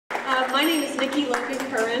My name is Nikki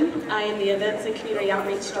Logan. I am the Events and Community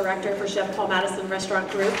Outreach Director for Chef Paul Madison Restaurant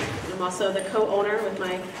Group. I'm also the co-owner with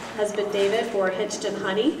my husband David for Hitched and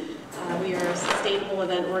Honey. We are a sustainable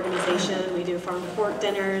event organization. We do farm to fork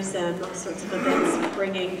dinners and all sorts of events,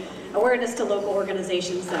 bringing awareness to local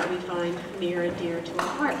organizations that we find near and dear to our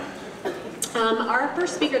heart. Our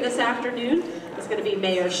first speaker this afternoon is going to be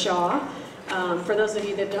Mayor Shaw. For those of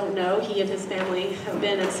you that don't know, he and his family have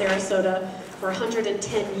been in Sarasota for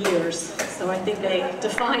 110 years, so I think they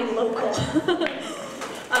define local.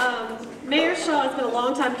 Mayor Shaw has been a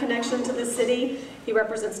long-time connection to the city. He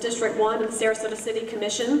represents District 1 of the Sarasota City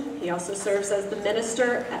Commission. He also serves as the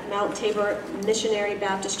minister at Mount Tabor Missionary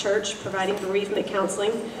Baptist Church, providing bereavement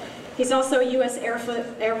counseling. He's also a U.S. Air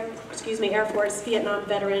Force Vietnam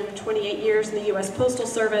veteran, 28 years in the U.S. Postal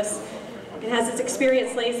Service, and has his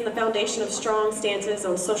experience lays in the foundation of strong stances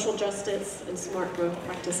on social justice and smart growth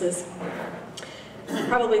practices.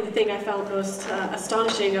 Probably the thing I found most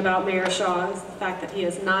astonishing about Mayor Shaw is the fact that he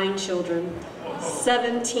has 9 children,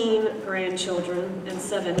 17 grandchildren, and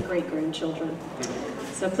 7 great-grandchildren.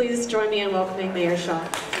 So please join me in welcoming Mayor Shaw.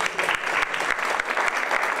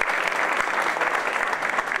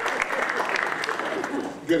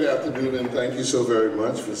 Good afternoon, and thank you so very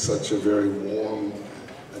much for such a very warm,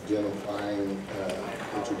 identifying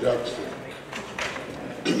introduction.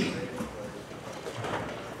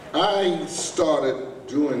 I started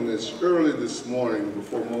doing this early this morning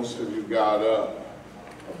before most of you got up.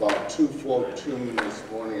 About 2:14 this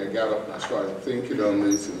morning, I got up and I started thinking on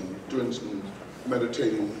this and doing some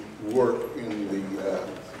meditating work in the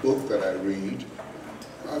book that I read.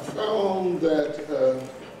 I found that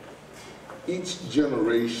each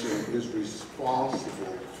generation is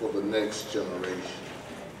responsible for the next generation.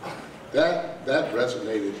 That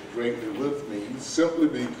resonated greatly with me, simply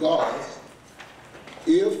because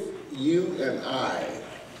if you and I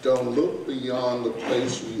don't look beyond the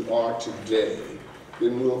place we are today,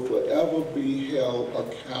 then we'll forever be held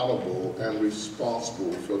accountable and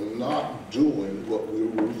responsible for not doing what we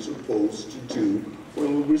were supposed to do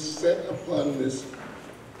when we were set upon this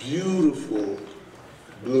beautiful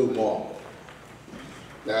blue marble.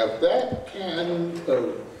 Now, if that kind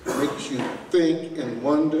of makes you think and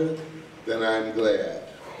wonder, then I'm glad.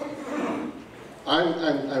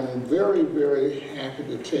 I'm very, very happy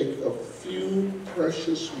to take a few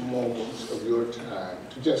precious moments of your time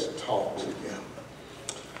to just talk to you.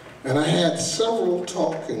 And I had several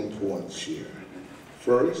talking points here.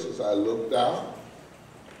 First, as I looked out,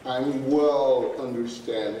 I'm well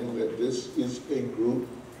understanding that this is a group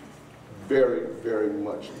very, very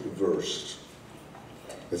much diverse.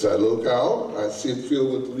 As I look out, I see it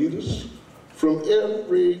filled with leaders from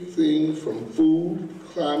everything from food,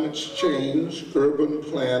 climate change, urban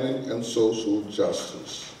planning, and social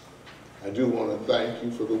justice. I do want to thank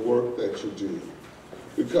you for the work that you do,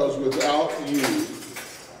 because without you,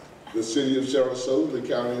 the city of Sarasota, the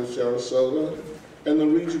county of Sarasota, and the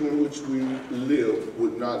region in which we live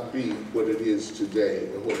would not be what it is today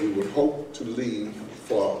and what we would hope to leave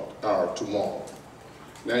for our tomorrow.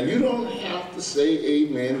 Now, you don't have to say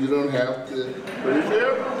amen, you don't have to, but if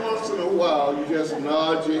every once in a while you just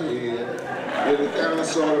nod your head, it'll kind of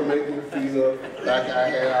sort of make me feel like I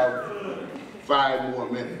have 5 more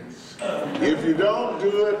minutes. If you don't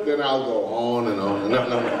do it, then I'll go on and on.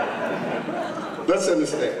 No. Let's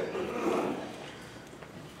understand.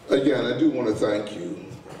 Again, I do want to thank you.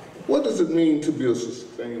 What does it mean to be a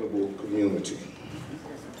sustainable community?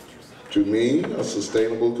 To me, a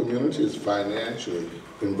sustainable community is financially,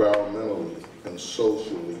 environmentally, and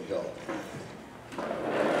socially healthy.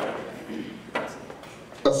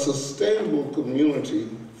 A sustainable community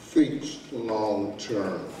thinks long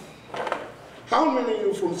term. How many of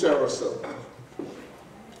you from Sarasota?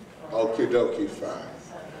 Okie dokie, fine.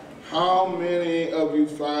 How many of you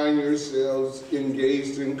find yourselves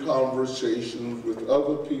engaged in conversations with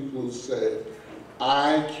other people who say,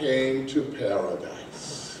 I came to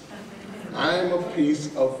paradise. I'm a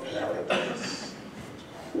piece of paradise.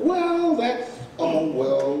 Well, that's all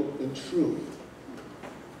well and true.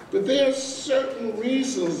 But there are certain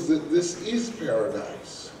reasons that this is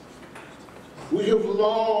paradise. We have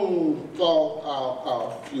long thought out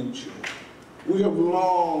our future. We have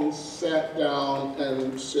long sat down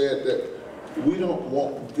and said that we don't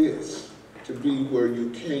want this to be where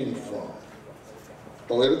you came from.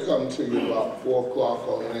 Well, it'll come to you about 4 o'clock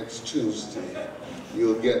on next Tuesday.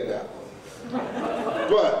 You'll get that one.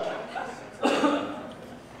 But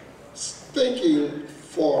thinking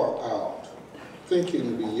far out,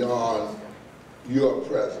 thinking beyond your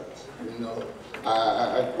present, you know,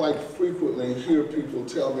 I quite frequently hear people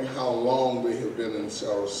tell me how long they have been in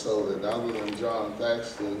Sarasota. And other than John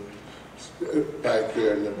Thaxton, back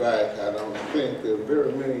there in the back, I don't think there are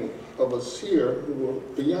very many of us here who are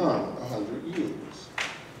beyond 100 years.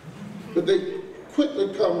 But they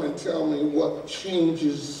quickly come and tell me what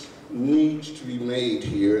changes need to be made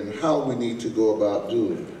here and how we need to go about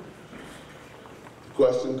doing it. The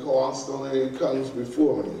question constantly comes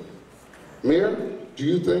before me. Mayor, do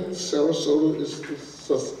you think Sarasota is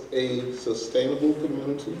a sustainable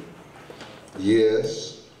community?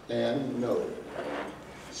 Yes and no.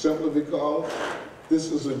 Simply because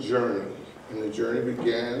this is a journey, and the journey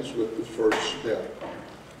begins with the first step.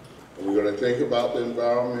 And we're going to think about the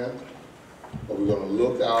environment, and we're going to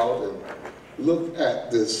look out and look at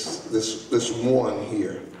this one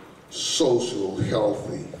here, socially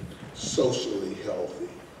healthy.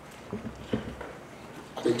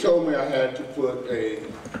 They told me I had to put a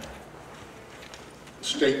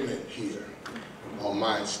statement here on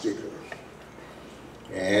my sticker.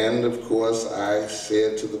 And of course, I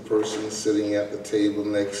said to the person sitting at the table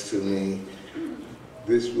next to me,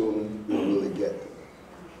 this woman will really get it.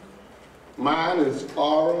 Mine is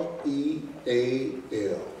R-E-A-L,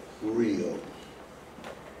 real.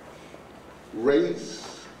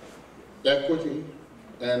 Race, equity,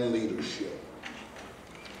 and leadership.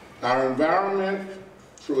 Our environment,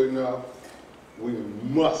 true enough, we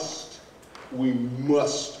must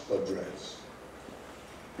address.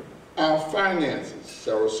 Our finances,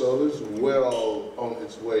 Sarasota is well on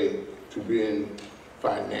its way to being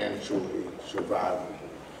financially survivable.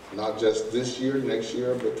 Not just this year, next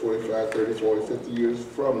year, but 25, 30, 40, 50 years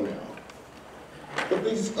from now. But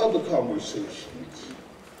these other conversations,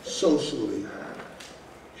 socially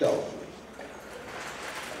healthy.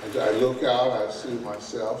 As I look out, I see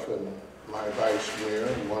myself and my vice mayor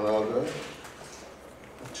and one other,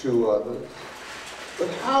 two others. But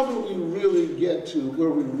how do we really get to where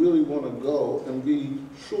we really want to go and be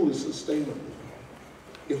truly sustainable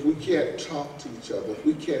if we can't talk to each other, if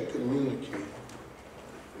we can't communicate?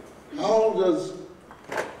 How does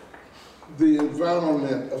the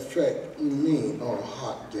environment affect me on a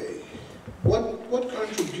hot day? What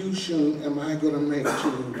contribution am I going to make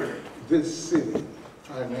to this city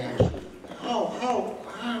financially? How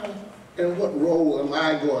and what role am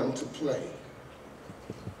I going to play?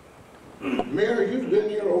 Mayor, you've been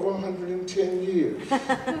here over 110 years.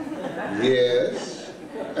 Yes,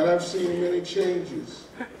 and I've seen many changes,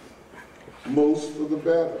 most for the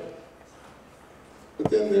better.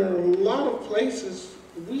 But then there are a lot of places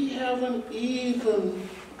we haven't even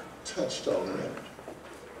touched on yet.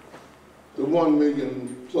 The 1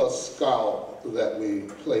 million plus scout that we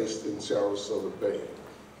placed in Sarasota Bay.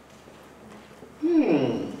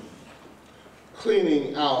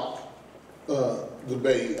 Cleaning out the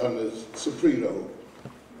bay under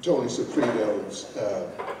Tony Soprito's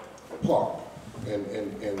park and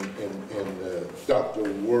Dr.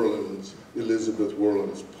 Elizabeth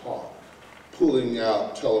Whirland's park, pulling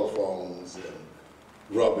out telephones and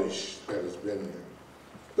rubbish that has been there.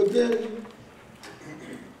 But then,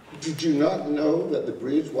 did you not know that the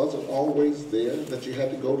bridge wasn't always there, that you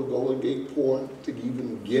had to go to Golden Gate Port to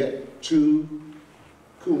even get to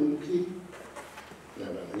Coon Key? No,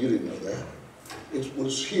 you didn't know that. It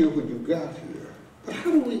was here when you got here. But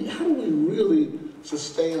how do we really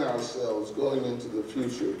sustain ourselves going into the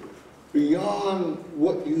future beyond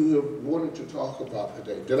what you have wanted to talk about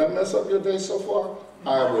today? Did I mess up your day so far?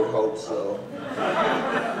 I would hope so.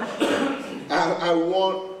 I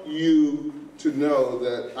want you to know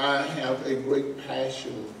that I have a great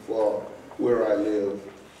passion for where I live,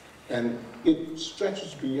 and it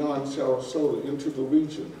stretches beyond Sarasota into the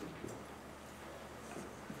region.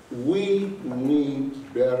 We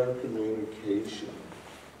need better communication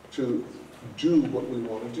to do what we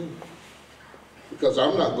want to do. Because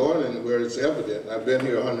I'm not going anywhere, it's evident. I've been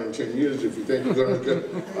here 110 years. If you think you're going to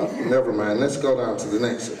get, never mind, let's go down to the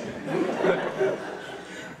next one.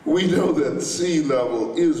 We know that sea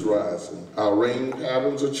level is rising. Our rain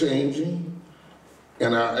patterns are changing,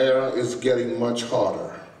 and our air is getting much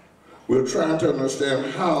hotter. We're trying to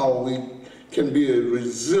understand how we can be a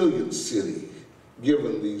resilient city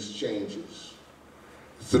given these changes.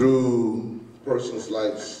 Through persons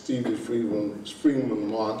like Stevie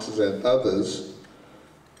Freeman Marks and others,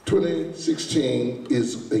 2016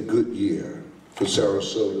 is a good year for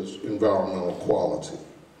Sarasota's environmental quality.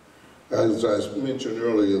 As I mentioned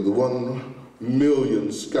earlier, the 1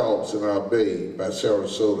 million scouts in our bay by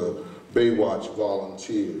Sarasota Baywatch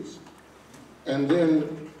volunteers. And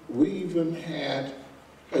then we even had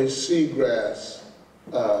a seagrass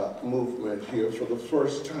movement here for the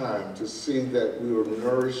first time to see that we were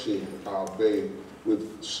nourishing our bay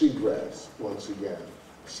with seagrass once again.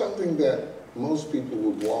 Something that most people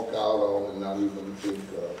would walk out on and not even think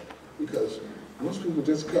of. because most people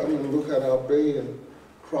just come and look at our bay and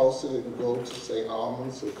cross it and go to St.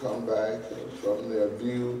 Albans or come back from their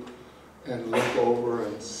view and look over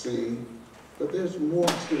and see. But there's more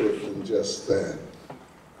to it than just that.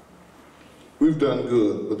 We've done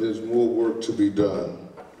good, but there's more work to be done.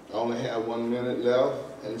 I only have 1 minute left,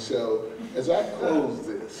 and so as I close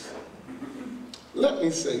this, let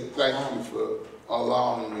me say thank you for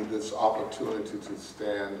allowing me this opportunity to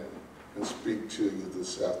stand and speak to you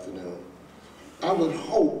this afternoon. I would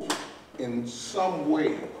hope in some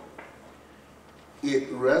way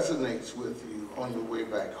it resonates with you on your way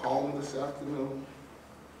back home this afternoon,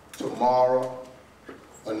 tomorrow,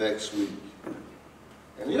 or next week.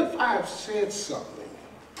 And if I've said something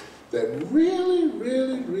that really,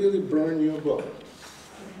 really, really burned your bones,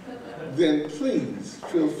 then please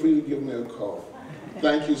feel free to give me a call.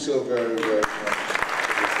 Thank you so very, very much.